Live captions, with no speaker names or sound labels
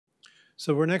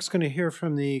So we're next going to hear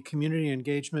from the Community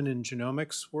Engagement in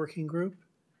Genomics Working Group.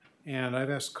 And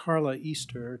I've asked Carla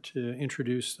Easter to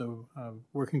introduce the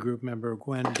working group member,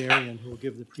 Gwen Darien, who will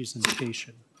give the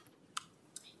presentation.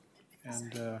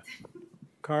 And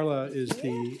Carla is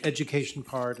the education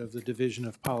part of the Division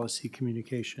of Policy,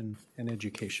 Communication, and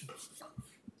Education.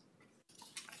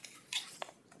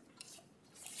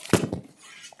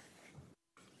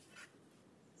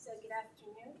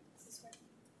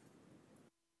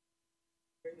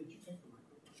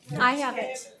 I have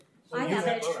it. I have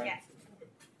it. Yeah.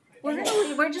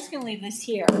 We're just going to leave this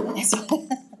here.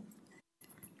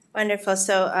 Wonderful.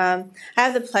 So I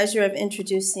have the pleasure of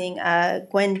introducing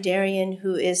Gwen Darien,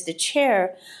 who is the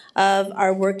chair of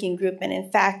our working group, and in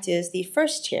fact is the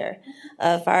first chair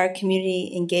of our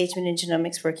Community Engagement in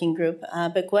Genomics Working Group.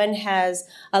 But Gwen has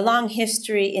a long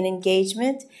history in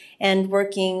engagement and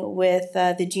working with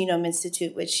the Genome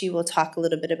Institute, which she will talk a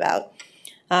little bit about.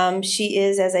 She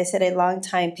is, as I said, a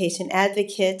longtime patient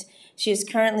advocate. She is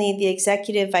currently the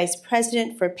Executive Vice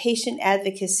President for Patient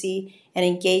Advocacy and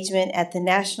Engagement at the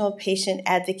National Patient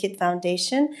Advocate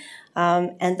Foundation,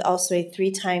 and also a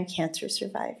 3-time cancer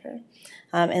survivor.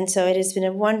 And so it has been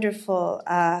a wonderful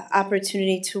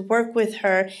opportunity to work with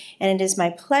her, and it is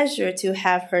my pleasure to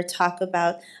have her talk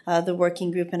about the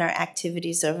working group and our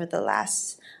activities over the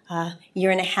last year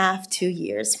and a half, 2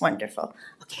 years. Wonderful.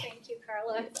 Okay. Thank you,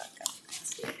 Carla.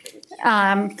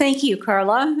 Thank you,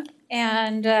 Carla.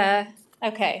 And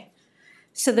okay,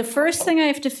 so the first thing I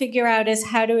have to figure out is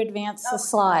how to advance the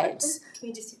slides.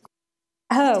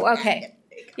 Oh, okay.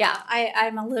 Yeah,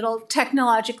 I'm a little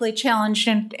technologically challenged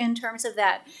in terms of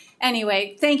that.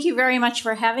 Anyway, thank you very much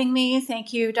for having me.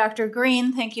 Thank you, Dr.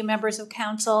 Green. Thank you, members of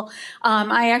council.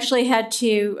 I actually had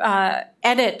to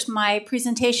edit my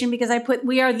presentation because I put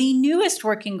we are the newest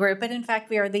working group, but in fact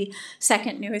we are the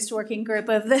second newest working group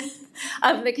of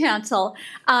the council.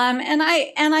 And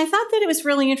I thought that it was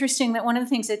really interesting that one of the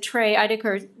things that Trey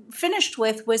Eidecker finished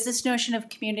with was this notion of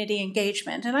community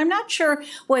engagement. And I'm not sure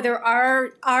whether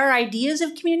our ideas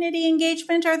of community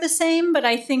engagement are the same, but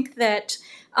I think that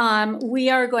we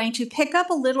are going to pick up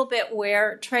a little bit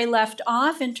where Trey left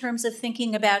off in terms of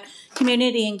thinking about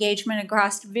community engagement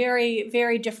across very,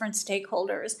 very different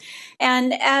stakeholders.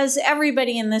 And as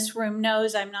everybody in this room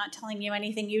knows, I'm not telling you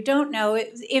anything you don't know.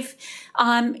 If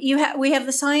we have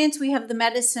the science, we have the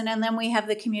medicine, and then we have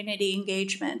the community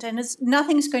engagement. And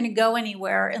nothing's going to go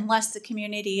anywhere unless the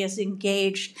community is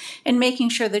engaged in making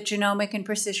sure that genomic and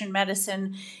precision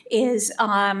medicine is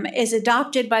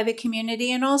adopted by the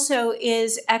community and also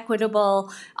is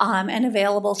equitable and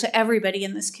available to everybody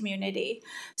in this community.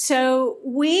 So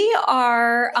we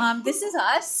are, this is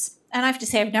us. And I have to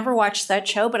say, I've never watched that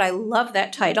show, but I love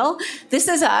that title. This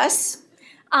is us.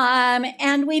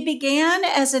 And we began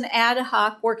as an ad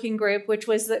hoc working group, which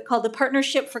was called the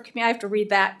Partnership for I have to read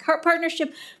that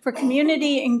Partnership for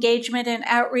Community Engagement and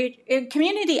Outreach,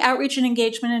 Community Outreach and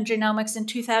Engagement in Genomics in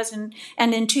 2000,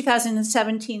 and in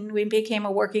 2017 we became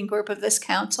a working group of this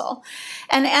council.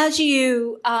 And as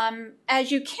you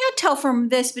can't tell from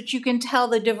this, but you can tell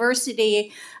the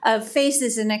diversity of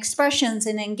faces and expressions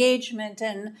and engagement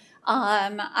and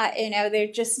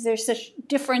there's such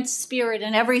different spirit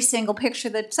in every single picture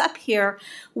that's up here.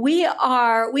 We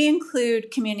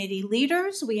include community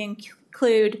leaders, we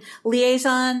include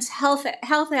liaisons, health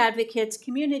advocates,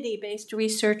 community-based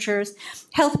researchers,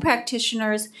 health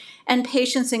practitioners, and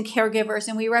patients and caregivers,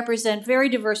 and we represent very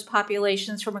diverse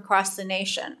populations from across the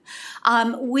nation.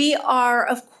 We are,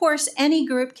 of course, any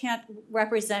group can't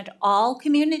represent all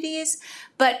communities,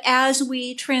 but as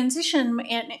we transition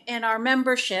in our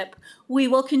membership, we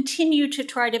will continue to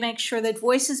try to make sure that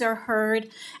voices are heard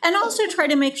and also try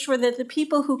to make sure that the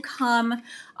people who come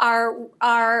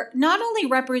are not only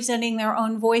representing their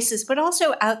own voices, but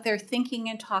also out there thinking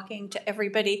and talking to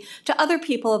everybody, to other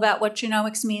people about what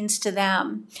genomics means to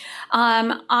them. We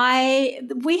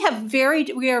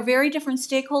are very different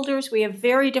stakeholders, we have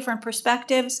very different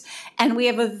perspectives, and we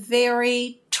have a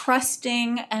very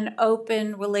trusting and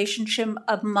open relationship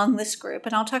among this group.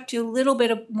 And I'll talk to you a little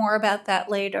bit more about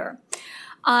that later.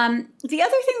 The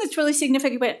other thing that's really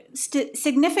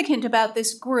significant about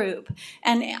this group,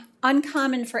 and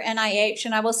uncommon for NIH,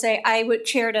 and I will say I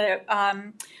chaired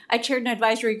an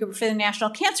advisory group for the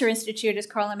National Cancer Institute. As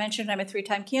Carla mentioned, I'm a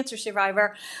 3-time cancer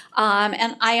survivor,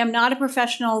 and I am not a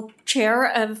professional chair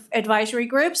of advisory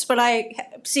groups, but I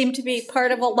seem to be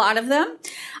part of a lot of them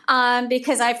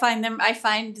because I find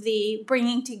the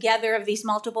bringing together of these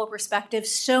multiple perspectives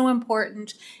so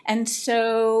important, and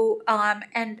so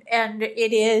and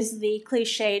it is the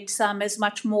cliched sum is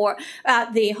much more,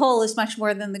 the whole is much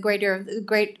more than the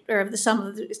great of the sum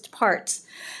of its parts.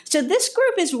 So this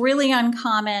group is really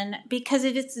uncommon because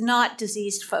it is not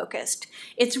disease focused.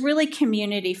 It's really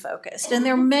community focused. And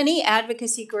there are many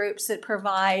advocacy groups that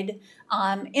provide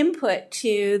input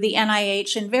to the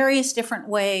NIH in various different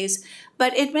ways.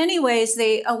 But in many ways,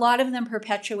 a lot of them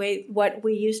perpetuate what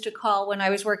we used to call, when I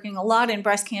was working a lot in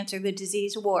breast cancer, the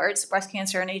disease wars, breast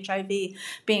cancer and HIV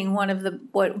being one of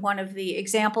the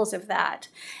examples of that.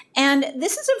 And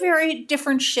this is a very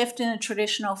different shift in a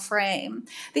traditional frame.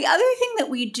 The other thing that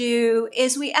we do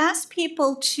is we ask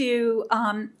people to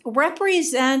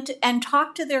represent and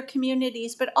talk to their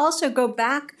communities, but also go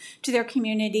back to their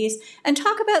communities and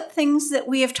talk about things that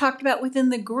we have talked about within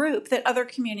the group that other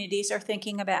communities are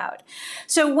thinking about.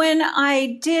 So when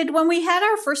we had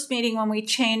our first meeting, when we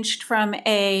changed from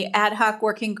a ad hoc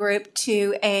working group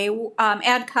to a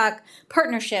ad hoc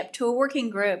partnership to a working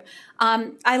group,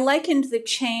 I likened the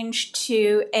change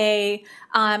to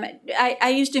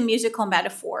I used a musical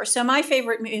metaphor. So my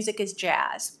favorite music is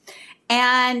jazz.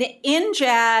 And in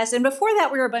jazz, and before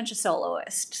that we were a bunch of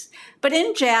soloists, but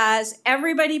in jazz,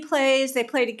 everybody plays, they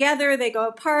play together, they go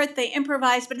apart, they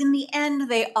improvise, but in the end,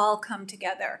 they all come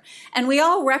together. And we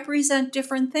all represent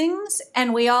different things,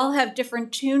 and we all have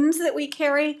different tunes that we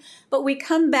carry, but we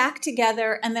come back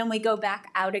together, and then we go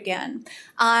back out again.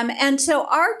 And so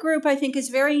our group, I think, is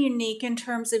very unique in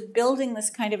terms of building this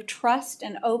kind of trust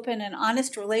and open and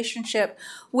honest relationship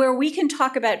where we can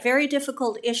talk about very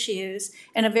difficult issues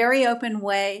in a very open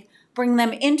way, bring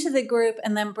them into the group,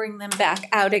 and then bring them back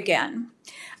out again.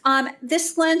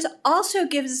 This lens also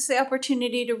gives us the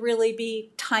opportunity to really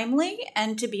be timely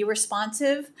and to be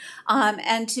responsive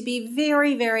and to be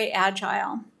very, very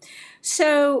agile.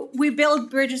 So we build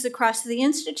bridges across the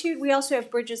Institute. We also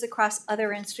have bridges across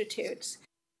other institutes.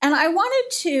 And I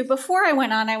wanted to, before I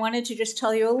went on, I wanted to just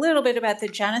tell you a little bit about the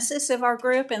genesis of our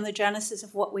group and the genesis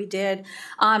of what we did.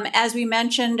 As we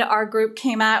mentioned, our group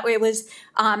came out, it was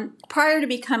prior to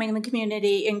becoming the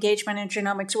Community Engagement and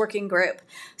Genomics Working Group.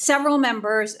 Several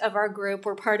members of our group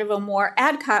were part of a more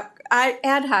ad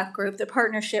hoc group, the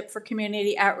Partnership for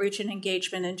Community Outreach and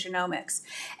Engagement in Genomics.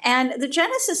 And the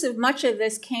genesis of much of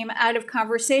this came out of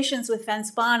conversations with Vince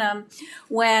Bonham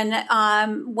when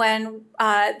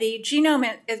the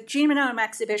Genome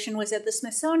exhibition was at the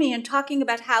Smithsonian, talking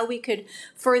about how we could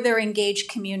further engage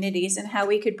communities and how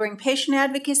we could bring patient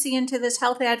advocacy into this,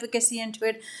 health advocacy into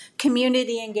it,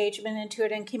 community engagement into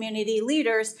it, and community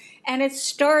leaders. And it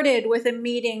started with a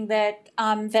meeting that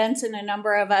Vince and a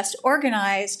number of us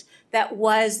organized that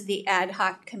was the ad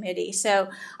hoc committee. So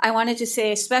I wanted to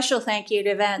say a special thank you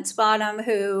to Vince Bonham,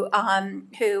 who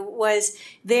was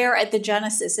there at the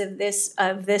genesis of this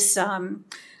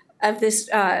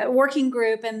working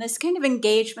group and this kind of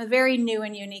engagement, very new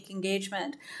and unique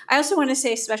engagement. I also want to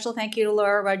say a special thank you to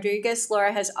Laura Rodriguez.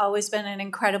 Laura has always been an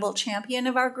incredible champion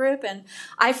of our group. And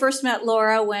I first met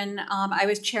Laura when I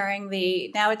was chairing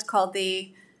it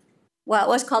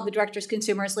was called the Directors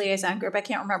Consumers Liaison Group. I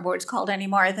can't remember what it's called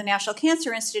anymore, at the National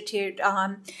Cancer Institute.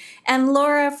 And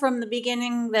Laura, from the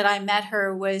beginning that I met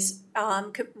her, was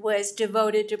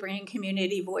devoted to bringing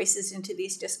community voices into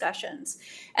these discussions.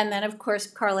 And then, of course,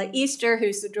 Carla Easter,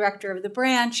 who's the director of the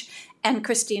branch, and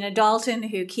Christina Dalton,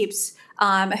 who is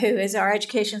our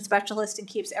education specialist and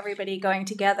keeps everybody going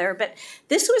together. But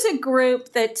this was a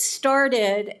group that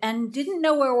started and didn't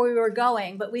know where we were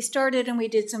going, but we started and we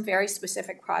did some very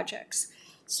specific projects.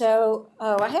 So,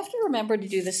 I have to remember to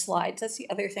do the slides. That's the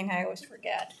other thing I always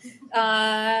forget.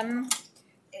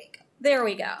 There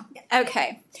we go.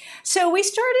 Okay. So we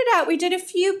started out, we did a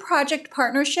few project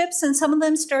partnerships, and some of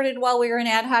them started while we were an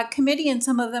ad hoc committee, and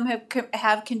some of them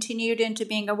have continued into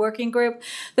being a working group.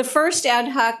 The first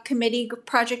ad hoc committee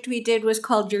project we did was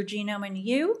called Your Genome and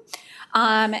You.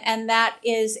 And that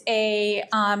is an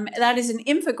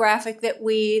infographic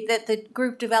that the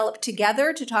group developed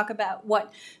together to talk about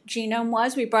what genome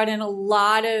was. We brought in a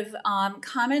lot of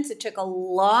comments. It took a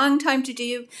long time to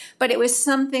do, but it was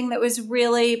something that was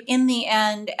really, in the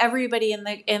end, everybody in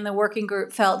the working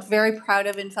group felt very proud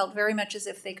of and felt very much as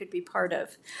if they could be part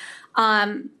of.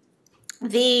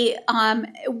 Many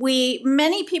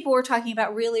people were talking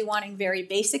about really wanting very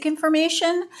basic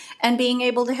information and being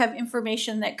able to have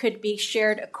information that could be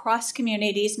shared across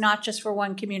communities, not just for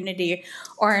one community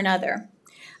or another.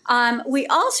 We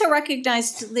also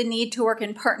recognized the need to work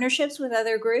in partnerships with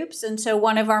other groups. And so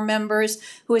one of our members,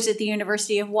 who is at the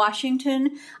University of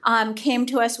Washington, came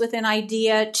to us with an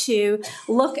idea to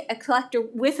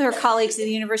with her colleagues at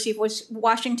the University of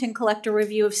Washington, collect a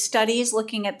review of studies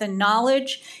looking at the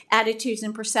knowledge, attitudes,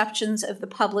 and perceptions of the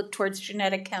public towards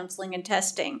genetic counseling and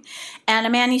testing. And a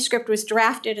manuscript was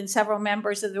drafted, and several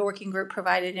members of the working group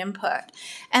provided input.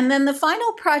 And then the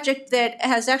final project that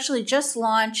has actually just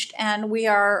launched, and we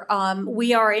are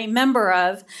a member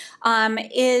of,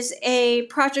 is a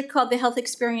project called the Health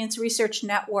Experience Research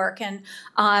Network, and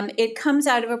it comes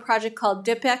out of a project called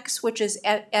DIPEX, which is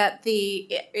that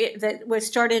was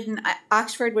started in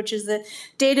Oxford, which is the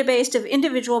database of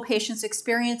individual patients'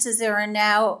 experiences. There are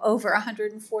now over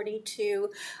 142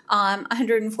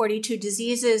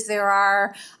 diseases. There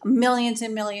are millions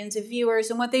and millions of viewers,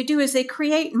 and what they do is they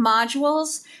create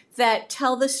modules that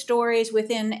tell the stories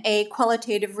within a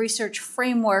qualitative research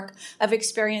framework of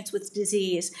experience with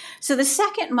disease. So the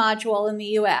second module in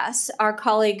the US, our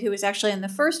colleague who was actually in the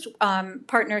first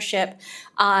partnership,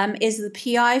 is the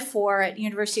PI for at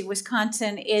University of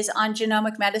Wisconsin, is on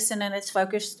genomic medicine, and it's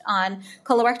focused on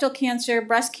colorectal cancer,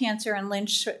 breast cancer, and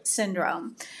Lynch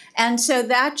syndrome. And so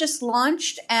that just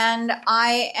launched, and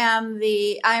I'm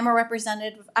a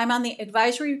representative. I'm on the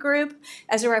advisory group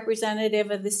as a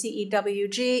representative of the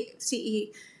CEGWG,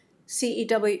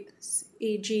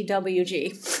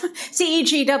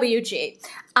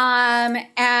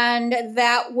 and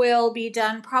that will be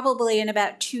done probably in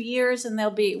about 2 years, and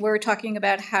we're talking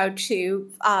about how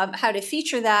to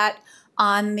feature that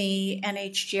on the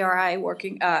NHGRI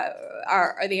working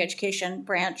or the education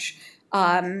branch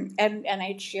and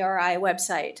NHGRI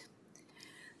website.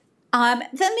 Then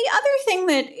the other thing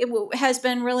that has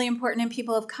been really important and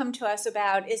people have come to us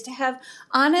about is to have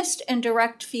honest and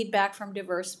direct feedback from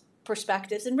diverse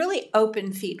perspectives and really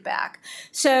open feedback.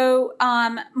 So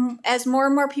as more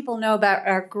and more people know about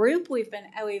our group, we've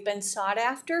been sought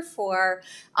after for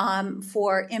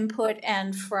input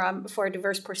and for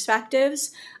diverse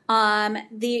perspectives.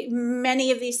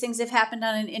 Many of these things have happened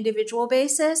on an individual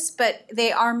basis, but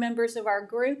they are members of our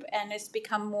group, and it's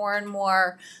become more and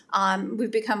more.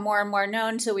 We've become more and more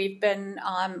known. So we've been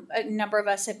a number of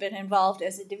us have been involved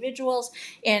as individuals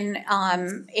in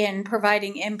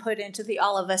providing input into the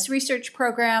All of Us research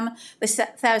program, the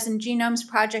 1,000 Genomes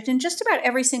project, and just about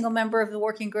every single member of the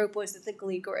working group was at the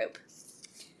GLEE group.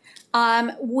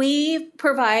 We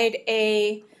provide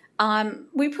a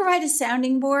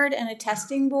sounding board and a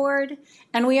testing board,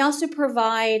 and we also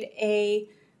provide a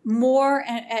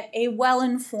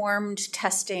well-informed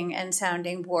testing and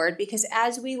sounding board, because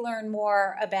as we learn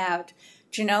more about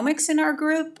genomics in our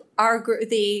group,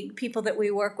 the people that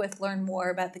we work with learn more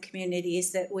about the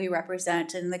communities that we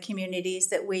represent and the communities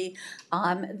that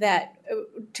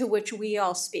to which we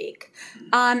all speak.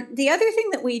 The other thing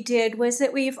that we did was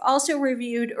that we've also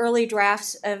reviewed early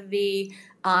drafts of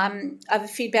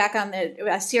feedback on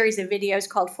a series of videos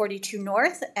called 42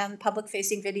 North and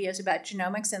public-facing videos about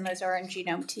genomics, and those are on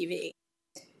Genome TV.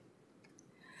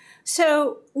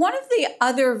 So one of the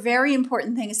other very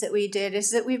important things that we did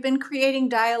is that we've been creating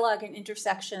dialogue and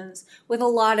intersections with a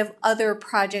lot of other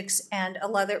projects and a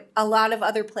lot of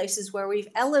other places where we've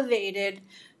elevated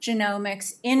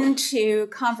genomics into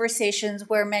conversations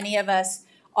where many of us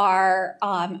are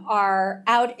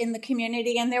out in the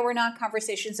community, and there were not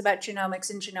conversations about genomics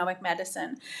and genomic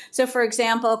medicine. So, for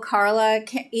example, Carla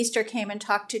Easter came and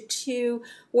talked to 2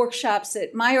 workshops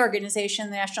that my organization,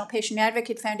 the National Patient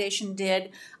Advocate Foundation, did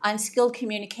on skilled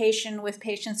communication with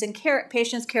patients and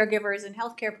caregivers, and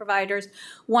healthcare providers.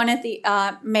 One at the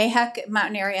MAHEC,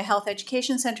 Mountain Area Health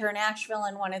Education Center in Asheville,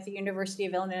 and one at the University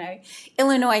of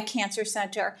Illinois Cancer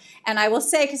Center. And I will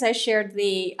say, because I shared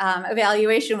the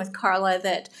evaluation with Carla,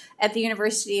 that at the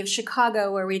University of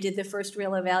Chicago, where we did the first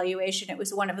real evaluation, it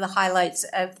was one of the highlights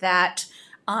of that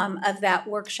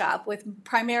workshop, with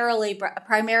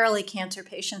primarily cancer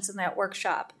patients in that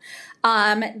workshop.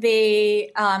 The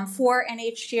 4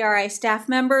 NHGRI staff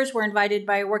members were invited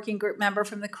by a working group member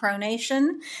from the Crow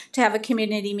Nation to have a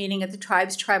community meeting at the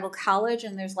tribe's tribal college,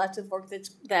 and there's lots of work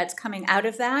that's coming out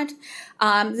of that.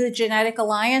 The Genetic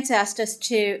Alliance asked us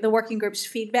the working group's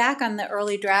feedback on the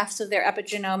early drafts of their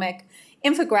epigenomic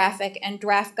infographic and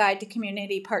draft guide to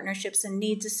community partnerships and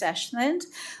needs assessment.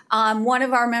 One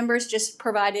of our members just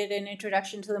provided an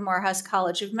introduction to the Morehouse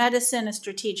College of Medicine, a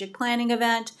strategic planning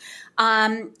event.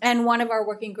 And one of our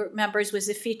working group members was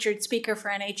a featured speaker for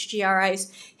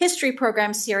NHGRI's history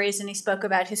program series, and he spoke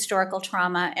about historical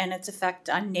trauma and its effect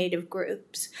on Native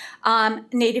groups,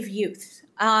 Native youth.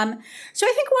 So I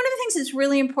think one of the things that's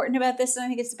really important about this, and I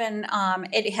think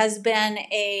it has been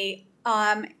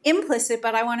implicit,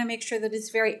 but I want to make sure that it's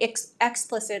very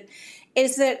explicit,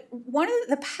 is that one of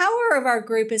the power of our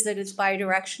group is that it's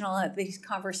bidirectional, and these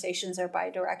conversations are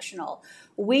bidirectional.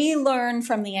 We learn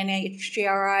from the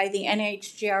NHGRI. The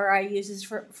NHGRI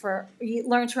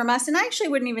learns from us, and I actually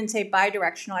wouldn't even say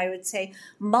bidirectional. I would say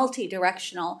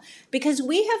multi-directional, because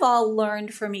we have all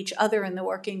learned from each other in the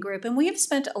working group, and we have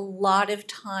spent a lot of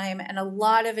time and a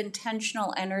lot of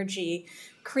intentional energy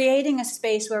creating a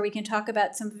space where we can talk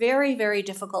about some very, very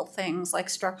difficult things like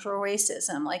structural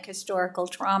racism, like historical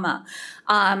trauma,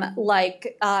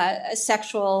 like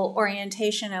sexual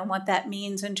orientation and what that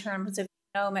means in terms of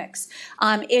genomics,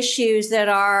 issues that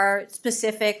are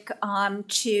specific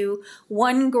to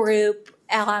one group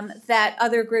that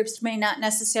other groups may not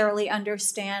necessarily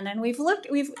understand. And we've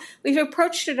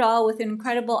approached it all with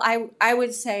incredible, I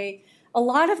would say, a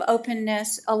lot of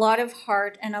openness, a lot of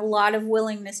heart, and a lot of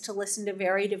willingness to listen to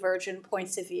very divergent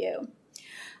points of view.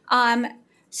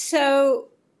 So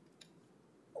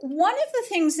one of the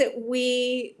things that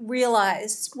we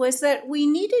realized was that we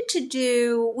needed to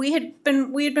do, we had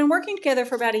been working together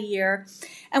for about a year,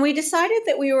 and we decided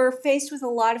that we were faced with a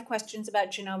lot of questions about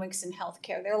genomics in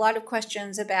healthcare. There are a lot of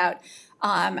questions about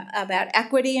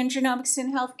equity in genomics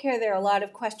in healthcare. There are a lot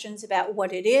of questions about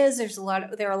what it is. There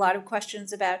are a lot of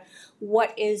questions about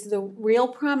what is the real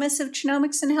promise of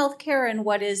genomics in healthcare and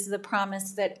what is the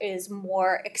promise that is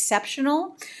more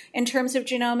exceptional in terms of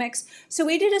genomics. So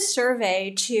we did a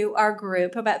survey to our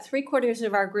group. About 3/4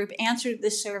 of our group answered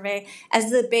this survey as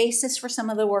the basis for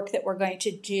some of the work that we're going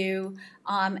to do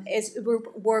as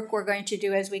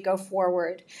we go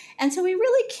forward. And so we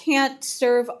really can't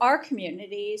serve our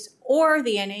communities or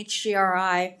the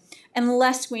NHGRI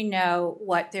unless we know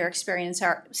what their experiences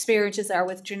are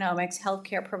with genomics,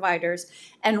 healthcare providers,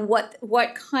 and what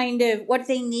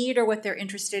they need or what they're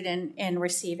interested in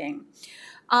receiving.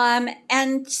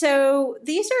 And so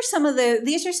these are some of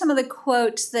the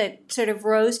quotes that sort of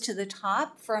rose to the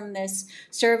top from this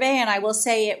survey. And I will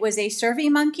say it was a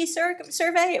SurveyMonkey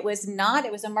survey. It was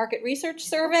a market research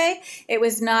survey. It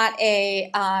was not a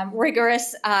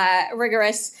rigorous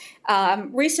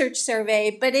research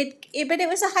survey, but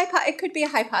it could be a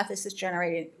hypothesis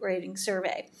generating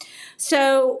survey.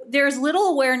 So there's little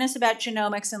awareness about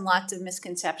genomics and lots of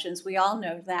misconceptions. We all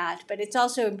know that, but it's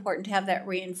also important to have that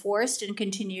reinforced and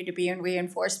continue to be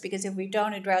reinforced, because if we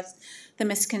don't address the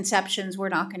misconceptions, we're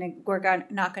not going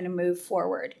to move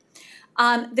forward.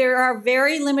 There are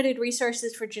very limited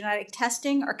resources for genetic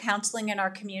testing or counseling in our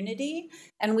community,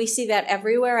 and we see that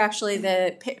everywhere. Actually,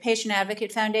 the Patient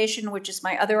Advocate Foundation, which is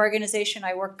my other organization,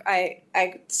 I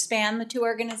span the two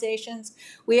organizations.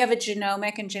 We have a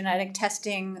genomic and genetic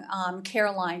testing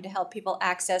care line to help people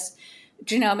access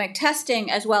genomic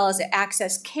testing as well as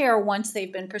access care once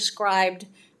they've been prescribed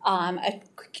a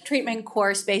treatment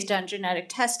course based on genetic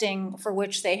testing, for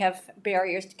which they have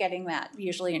barriers to getting that,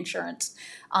 usually insurance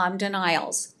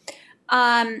denials.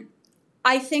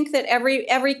 I think that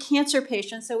every cancer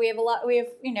patient, so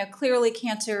clearly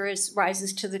cancer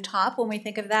rises to the top when we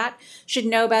think of that, should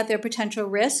know about their potential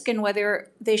risk and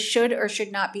whether they should or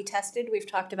should not be tested. We've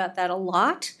talked about that a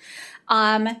lot.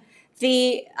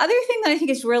 The other thing that I think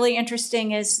is really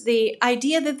interesting is the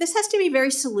idea that this has to be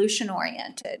very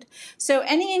solution-oriented. So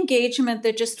any engagement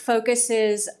that just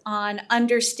focuses on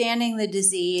understanding the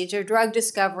disease or drug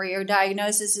discovery or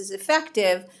diagnosis is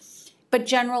effective, but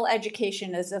general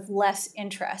education is of less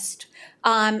interest.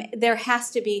 There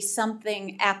has to be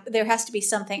something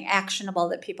actionable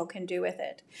that people can do with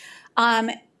it.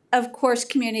 Of course,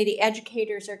 community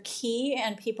educators are key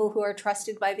and people who are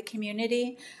trusted by the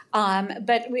community.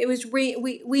 But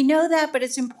we know that, but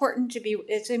it's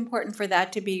important for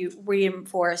that to be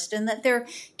reinforced, and that they're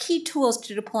key tools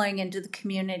to deploying into the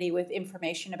community with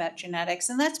information about genetics.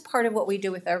 And that's part of what we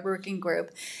do with our working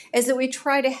group, is that we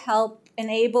try to help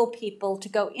enable people to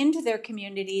go into their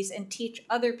communities and teach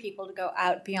other people to go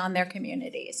out beyond their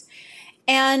communities.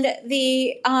 And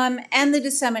the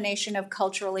dissemination of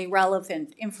culturally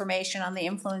relevant information on the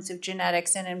influence of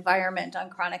genetics and environment on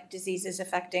chronic diseases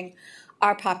affecting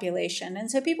our population. And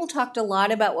so people talked a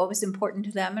lot about what was important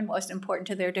to them and what was important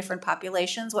to their different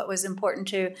populations. What was important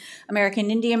to American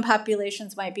Indian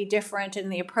populations might be different,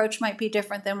 and the approach might be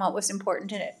different than what was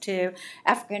important to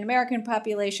African American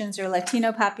populations or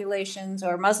Latino populations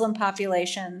or Muslim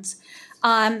populations.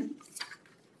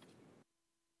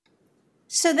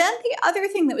 So then the other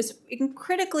thing that was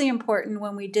critically important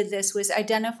when we did this was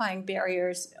identifying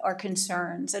barriers or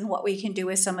concerns and what we can do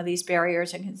with some of these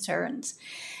barriers and concerns.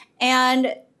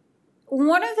 And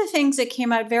one of the things that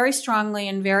came out very strongly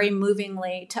and very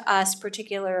movingly to us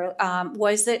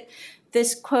was that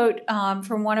this quote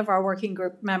from one of our working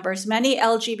group members: "Many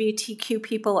LGBTQ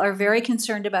people are very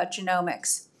concerned about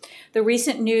genomics. The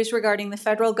recent news regarding the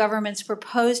federal government's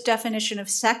proposed definition of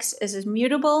sex as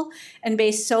immutable and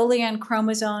based solely on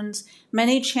chromosomes,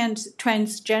 many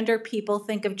transgender people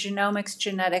think of genomics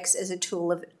genetics as a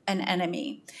tool of an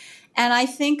enemy." And I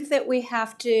think that we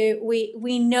have to,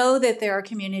 we know that there are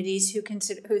communities who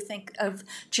think of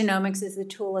genomics as the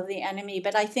tool of the enemy,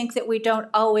 but I think that we don't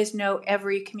always know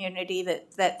every community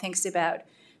that thinks about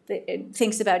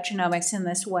genomics in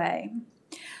this way.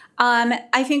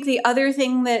 I think the other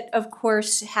thing that, of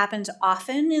course, happens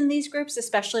often in these groups,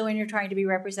 especially when you're trying to be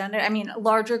represented,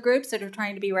 larger groups that are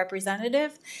trying to be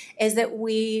representative, is that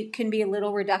we can be a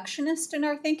little reductionist in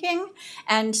our thinking.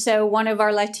 And so one of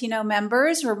our Latino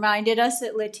members reminded us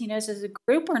that Latinos as a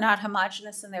group are not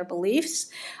homogenous in their beliefs,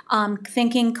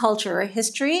 thinking, culture, or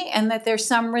history, and that there's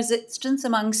some resistance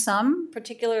among some,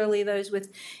 particularly those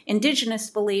with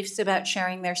indigenous beliefs, about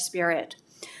sharing their spirit.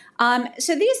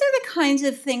 So these are the kinds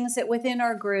of things that within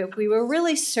our group we were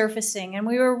really surfacing, and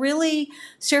we were really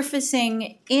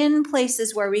surfacing in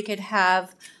places where we could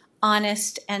have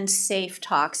honest and safe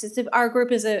talks. Our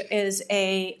group is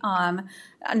a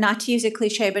not to use a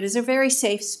cliche, but is a very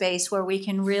safe space where we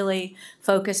can really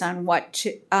focus on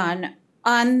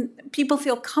on people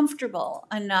feel comfortable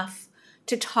enough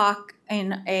to talk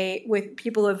with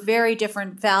people of very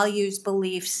different values,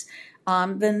 beliefs,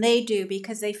 than they do,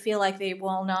 because they feel like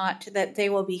that they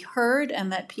will be heard, and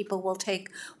that people will take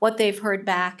what they've heard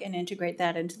back and integrate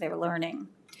that into their learning.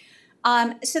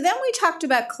 So then we talked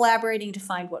about collaborating to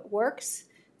find what works,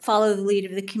 follow the lead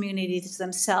of the communities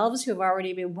themselves who have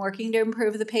already been working to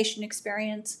improve the patient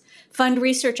experience, fund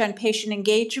research on patient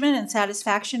engagement and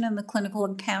satisfaction in the clinical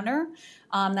encounter.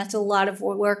 That's a lot of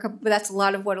work. That's a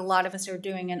lot of what a lot of us are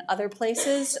doing in other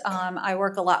places. I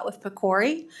work a lot with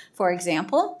PCORI, for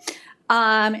example.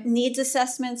 Needs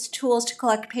assessments, tools to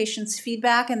collect patients'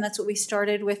 feedback, and that's what we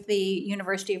started with the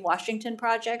University of Washington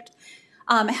project.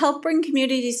 Help bring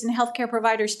communities and healthcare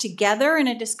providers together in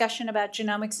a discussion about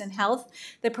genomics and health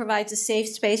that provides a safe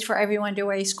space for everyone to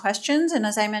raise questions. And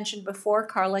as I mentioned before,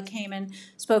 Carla came and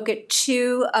spoke at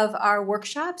 2 of our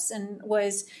workshops and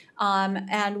was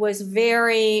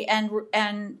very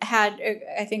and had,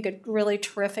 I think, a really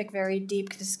terrific, very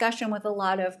deep discussion with a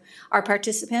lot of our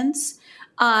participants.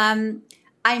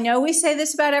 I know we say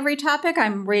this about every topic.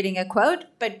 I'm reading a quote,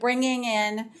 but bringing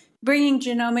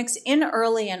genomics in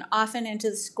early and often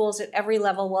into the schools at every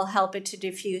level will help it to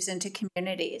diffuse into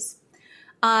communities.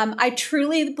 I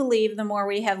truly believe the more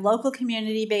we have local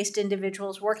community-based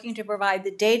individuals working to provide the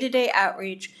day-to-day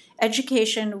outreach,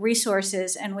 education,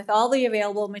 resources, and with all the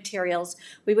available materials,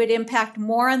 we would impact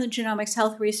more on the genomics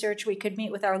health research. We could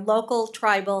meet with our local,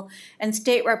 tribal, and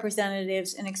state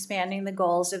representatives in expanding the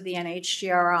goals of the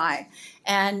NHGRI.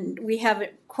 And we have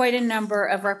quite a number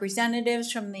of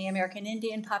representatives from the American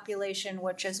Indian population,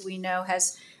 which, as we know,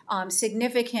 has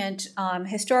significant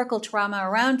historical trauma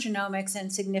around genomics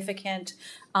and significant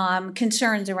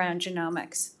concerns around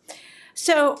genomics.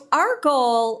 So our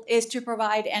goal is to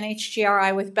provide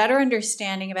NHGRI with better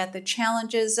understanding about the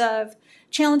challenges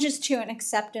to and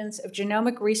acceptance of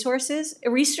genomic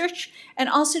research, and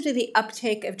also to the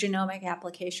uptake of genomic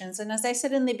applications. And as I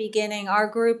said in the beginning, our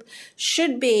group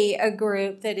should be a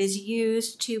group that is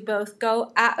used to both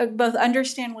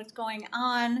understand what's going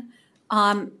on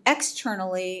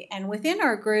externally and within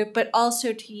our group, but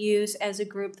also to use as a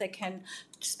group that can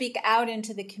speak out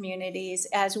into the communities,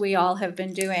 as we all have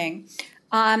been doing.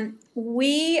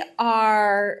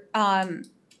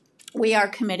 We are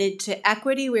committed to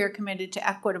equity. We are committed to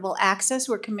equitable access.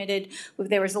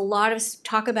 There was a lot of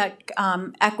talk about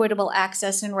equitable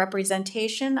access and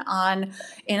representation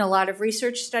in a lot of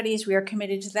research studies. We are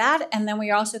committed to that. And then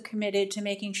we are also committed to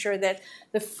making sure that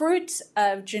the fruits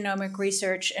of genomic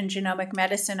research and genomic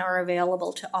medicine are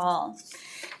available to all.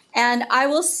 And I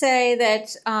will say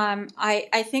that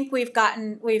I think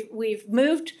we've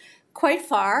moved quite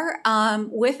far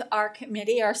with our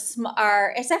committee.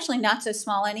 It's actually not so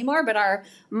small anymore, but our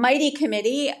mighty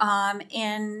committee,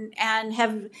 and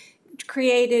have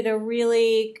created a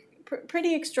really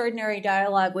pretty extraordinary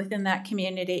dialogue within that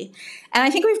community. And I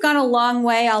think we've gone a long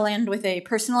way. I'll end with a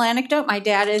personal anecdote. My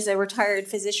dad is a retired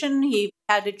physician. He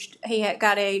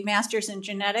got a master's in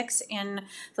genetics in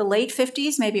the late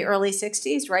 50s, maybe early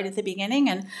 60s, right at the beginning.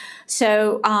 And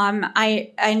so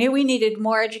I knew we needed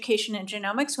more education in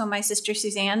genomics when my sister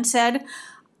Suzanne said,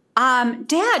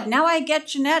 Dad, now I get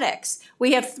genetics.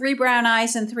 We have 3 brown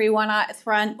eyes and 3 one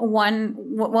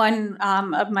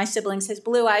of my siblings has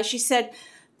blue eyes. She said,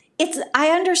 I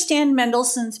understand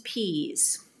Mendelssohn's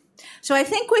P's. So I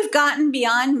think we've gotten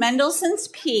beyond Mendelssohn's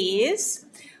P's.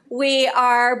 We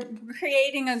are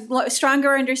creating a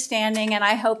stronger understanding, and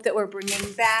I hope that we're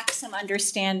bringing back some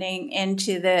understanding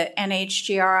into the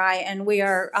NHGRI, and we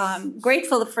are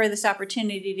grateful for this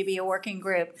opportunity to be a working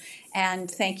group, and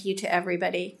thank you to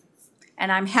everybody. And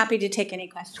I'm happy to take any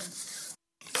questions.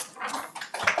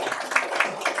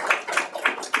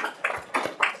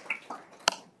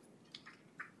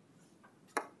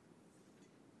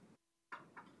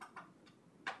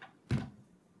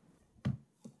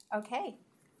 Okay.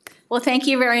 Well, thank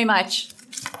you very much.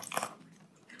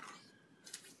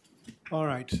 All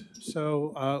right,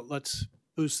 so let's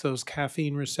boost those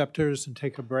caffeine receptors and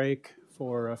take a break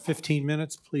for 15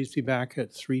 minutes. Please be back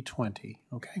at 3:20,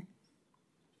 okay?